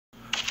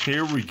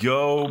here we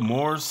go.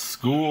 More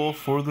school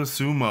for the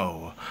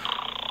Sumo.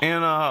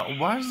 And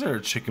why is there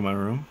a chick in my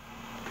room?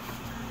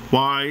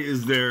 Why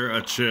is there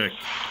a chick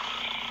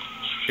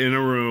in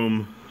a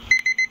room?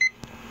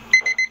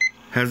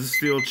 Has a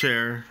steel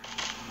chair.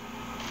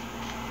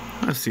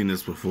 I've seen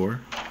this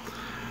before.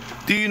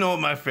 Do you know what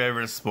my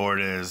favorite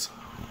sport is?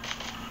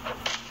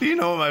 Do you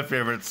know what my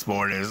favorite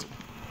sport is?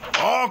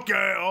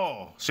 Okay,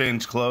 oh,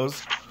 change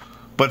clothes.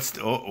 But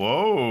still,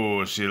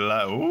 whoa, she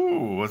like,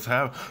 ooh, what's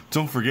happening?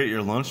 Don't forget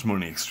your lunch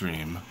money,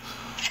 Extreme.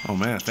 Oh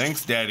man,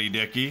 thanks, Daddy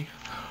Dickie.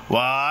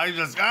 Well,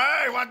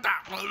 hey, what the?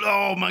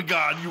 Oh my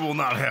God, you will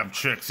not have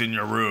chicks in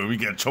your room. You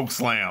get choke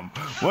slam.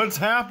 What's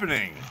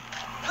happening?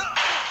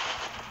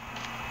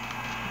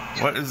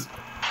 What is,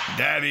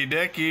 Daddy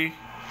Dickie?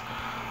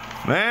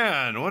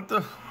 Man, what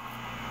the?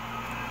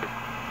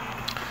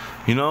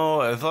 You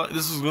know, I thought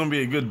this was gonna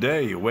be a good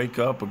day. You wake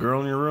up, a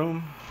girl in your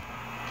room.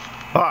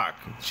 Fuck,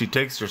 she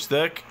takes her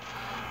stick,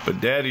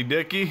 but Daddy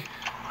Dickie,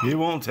 he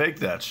won't take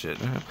that shit.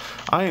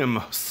 I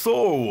am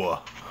so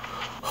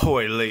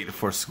late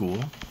for school.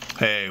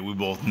 Hey, we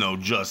both know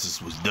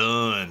justice was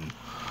done.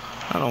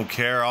 I don't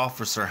care,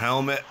 Officer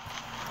Helmet.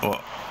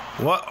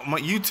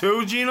 What? You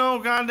too, Gino?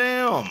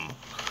 Goddamn.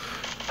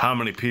 How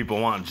many people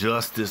want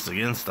justice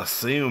against the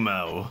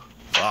Sumo?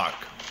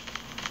 Fuck.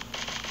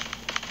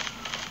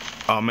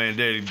 Oh man,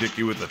 Daddy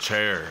Dickie with a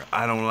chair.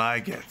 I don't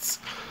like it.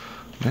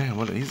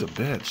 Man, he's a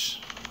bitch.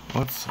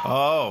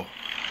 Oh.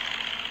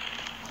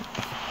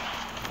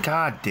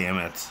 God damn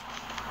it.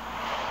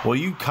 Well,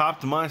 you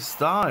copped my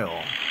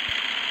style.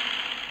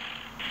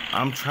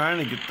 I'm trying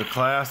to get the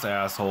class,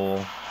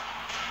 asshole.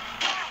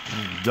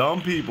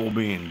 Dumb people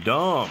being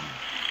dumb.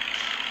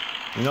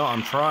 You know,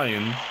 I'm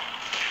trying.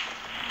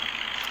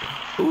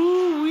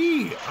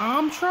 Ooh-wee,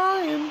 I'm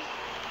trying.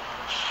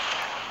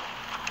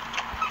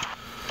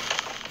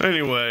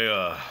 Anyway,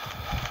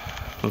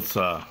 let's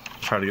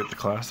try to get the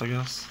class, I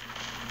guess.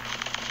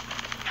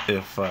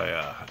 If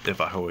I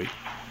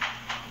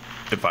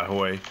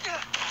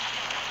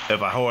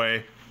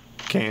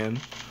can.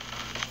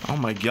 Oh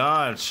my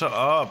God, shut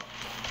up.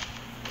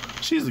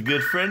 She's a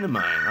good friend of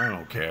mine. I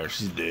don't care.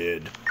 She's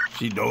dead.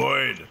 She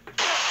died.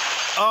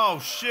 Oh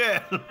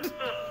shit.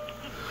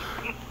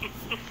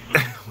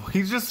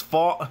 He just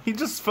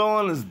fell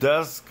on his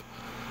desk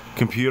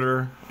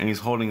computer and he's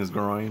holding his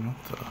groin.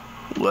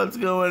 What's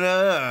going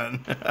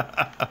on?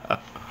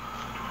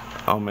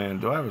 Oh man,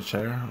 do I have a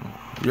chair?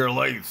 You're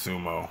late,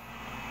 Sumo.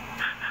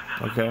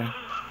 Okay.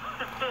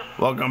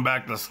 Welcome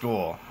back to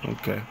school.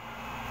 Okay.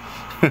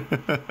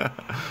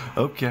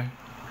 Okay.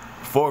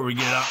 Before we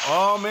get out.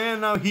 Oh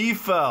man, now he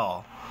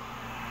fell.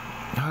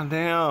 God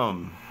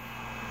damn.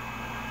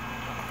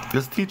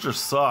 This teacher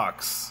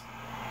sucks.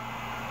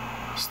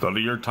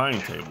 Study your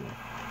timetable.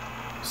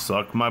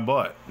 Suck my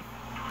butt.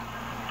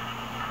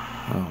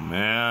 Oh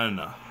man.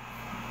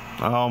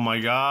 Oh my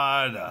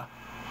God.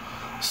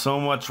 So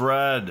much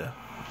red.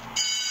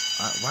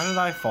 Why did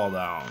I fall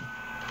down?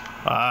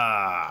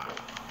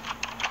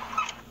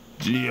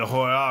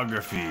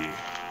 Geography.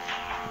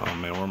 Oh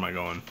man, where am I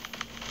going?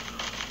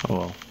 Oh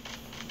well.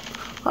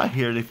 I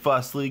hear they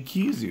falsely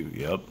accuse you.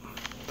 Yep.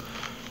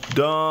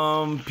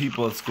 Dumb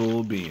people at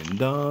school being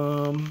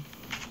dumb.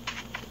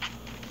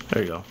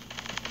 There you go.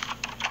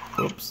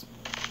 Oops.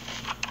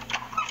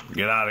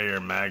 Get out of here,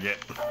 maggot.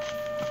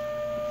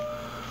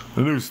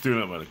 The new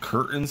student with a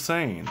curtain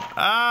saying,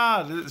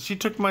 she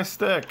took my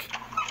stick.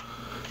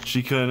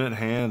 She couldn't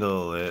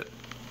handle it.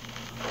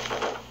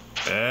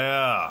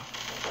 Yeah.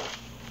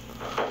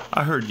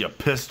 I heard you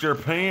pissed your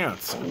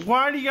pants.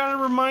 Why do you gotta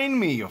remind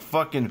me, you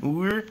fucking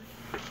hooer?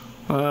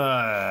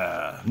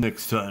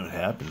 Next time it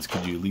happens,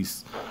 could you at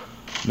least...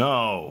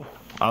 No.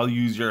 I'll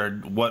use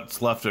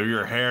what's left of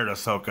your hair to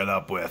soak it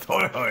up with.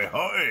 Hoi, hoi,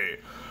 hoi.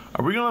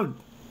 Are we gonna...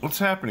 What's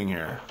happening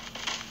here?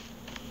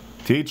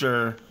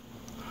 Teacher.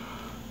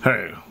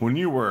 Hey,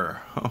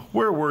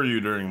 where were you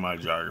during my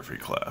geography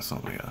class?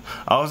 Oh my God.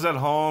 I was at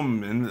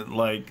home and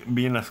like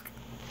being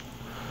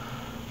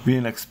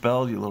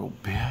expelled, you little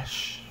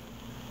bitch.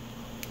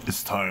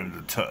 It's time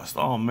to test.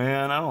 Oh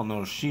man, I don't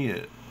know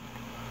shit.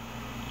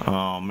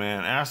 Oh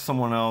man, ask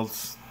someone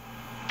else.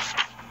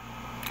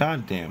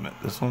 God damn it,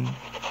 this one.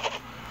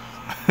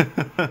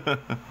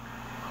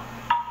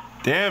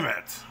 Damn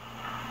it.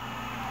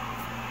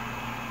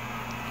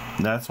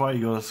 That's why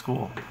you go to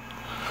school.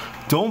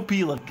 Don't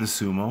be like the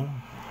Sumo.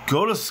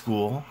 Go to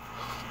school.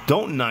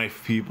 Don't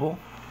knife people.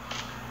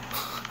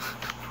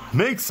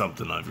 Make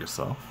something of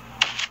yourself.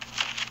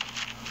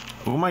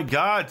 Oh my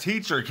God,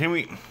 teacher, can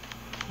we...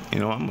 You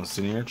know, I'm gonna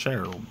sit in your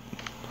chair.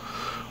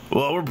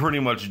 Well, we're pretty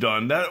much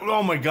done.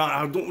 Oh my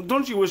God,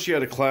 don't you wish you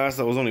had a class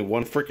that was only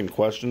one freaking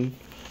question?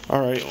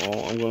 Alright,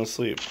 well, I'm gonna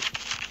sleep.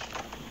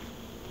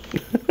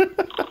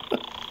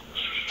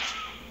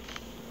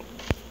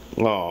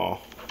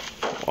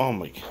 Oh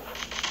my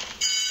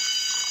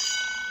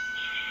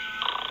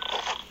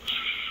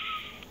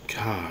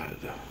God.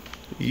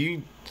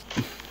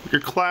 Your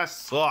class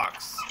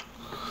sucks.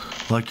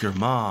 Like your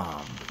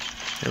mom.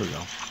 Here we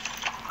go.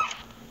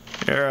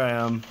 Here I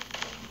am.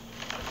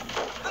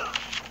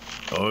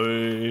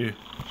 Oi.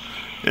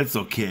 It's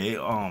okay.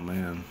 Oh,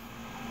 man.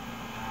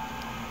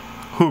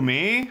 Who,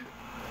 me?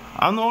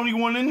 I'm the only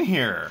one in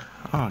here.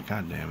 Oh,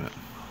 god damn it.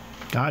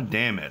 God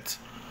damn it.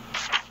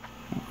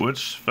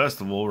 Which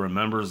festival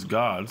remembers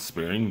God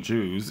sparing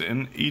Jews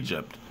in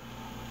Egypt?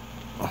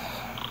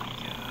 Oh,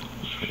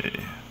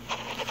 yeah.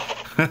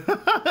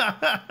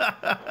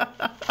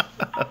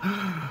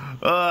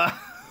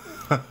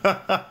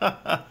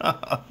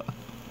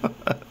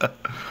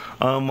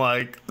 I'm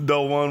like the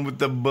one with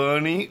the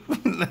bunny.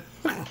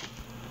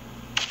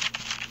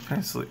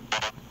 I sleep.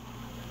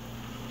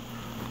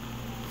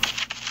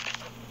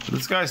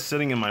 This guy's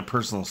sitting in my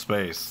personal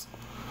space.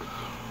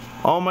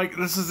 Oh my,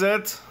 this is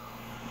it?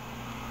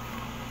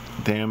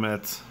 Damn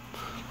it.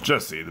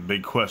 Jesse, the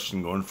big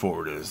question going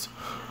forward is,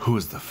 who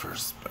is the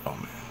first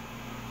bellman?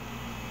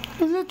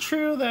 Is it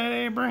true that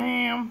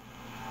Abraham?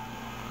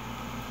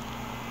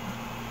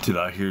 Did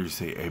I hear you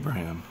say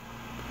Abraham?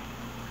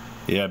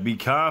 Yeah, be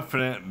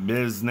confident,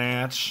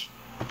 biznatch.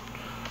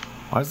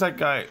 Why is that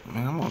guy?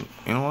 Man,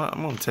 you know what?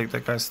 I'm gonna take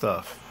that guy's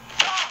stuff.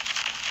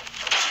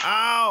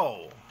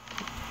 Ow!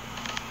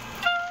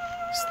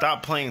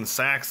 Stop playing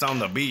sax on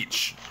the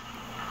beach,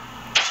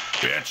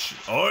 bitch.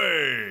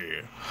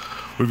 Oi!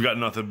 We've got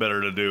nothing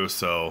better to do,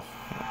 so.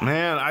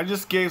 Man, I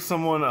just gave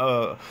someone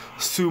a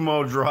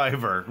sumo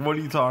driver. What are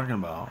you talking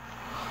about?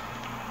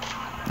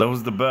 That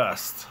was the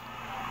best.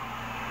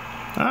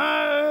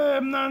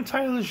 I'm not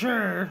entirely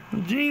sure.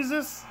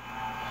 Jesus?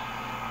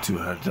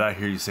 Dude, did I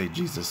hear you say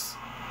Jesus?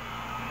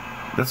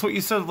 That's what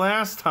you said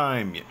last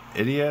time, you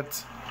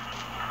idiot.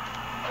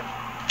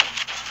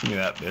 Give me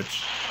that,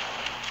 bitch.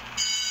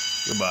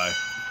 Goodbye.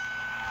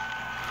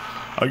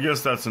 I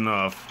guess that's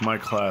enough. My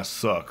class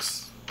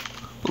sucks.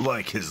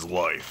 Like his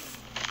life.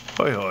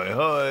 Hoi hoi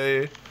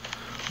hoi.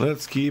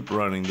 Let's keep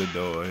running the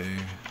doy.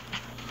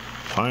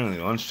 Finally,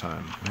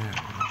 lunchtime. Man,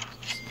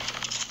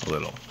 a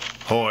little.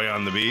 Hoi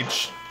on the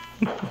beach.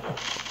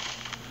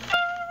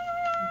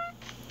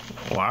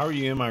 Why are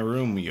you in my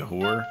room, you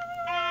whore?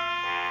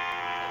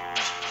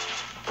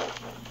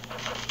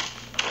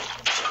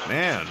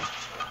 Man.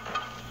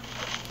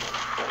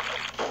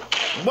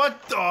 What?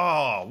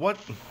 Oh, what?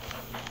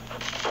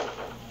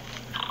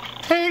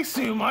 Hey,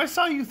 Sumo, I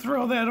saw you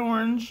throw that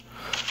orange.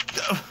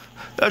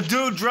 A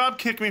dude drop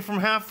kicked me from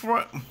half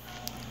front.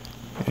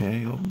 Hey,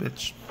 you little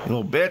bitch. You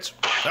little bitch.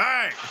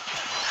 Hey!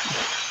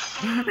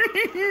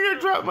 You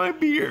dropped my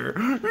beer.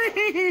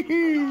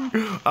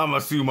 I'm a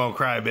sumo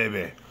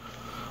crybaby.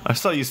 I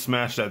saw you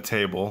smash that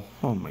table.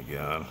 Oh my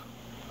god.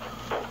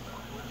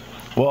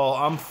 Well,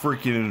 I'm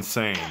freaking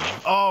insane.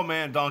 Oh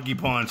man, donkey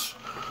punch.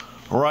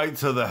 Right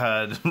to the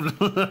head.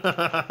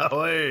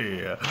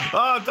 Hey.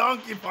 Oh,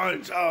 donkey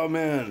punch. Oh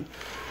man.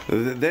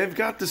 They've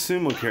got the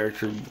sumo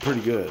character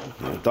pretty good.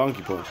 Yeah,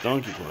 donkey punch,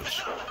 donkey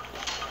punch.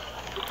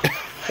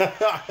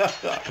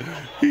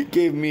 He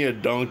gave me a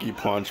donkey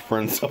punch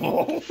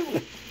principal.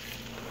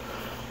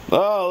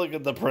 Oh, look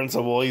at the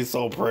principal. He's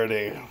so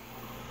pretty.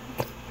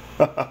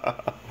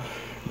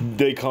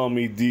 They call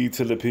me D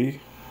to the P.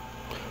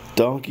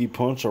 Donkey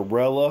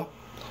Punch-arella.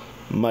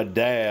 My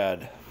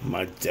dad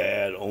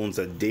owns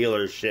a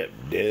dealership,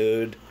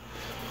 dude.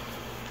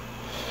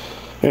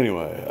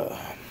 Anyway,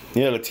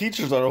 yeah, the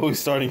teachers are always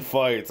starting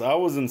fights. I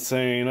was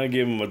insane. I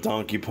gave him a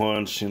donkey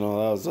punch. You know,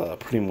 that was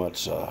pretty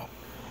much, you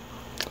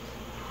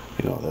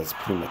know, that's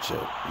pretty much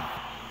it.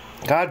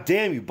 God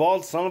damn, you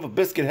bald son of a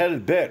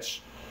biscuit-headed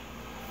bitch.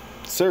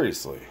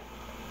 Seriously.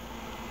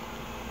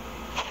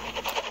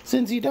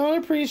 Since you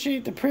don't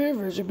appreciate the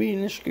privilege of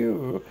being in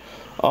school.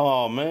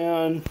 Oh,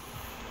 man.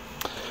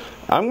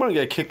 I'm gonna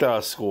get kicked out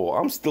of school.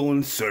 I'm still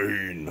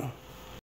insane.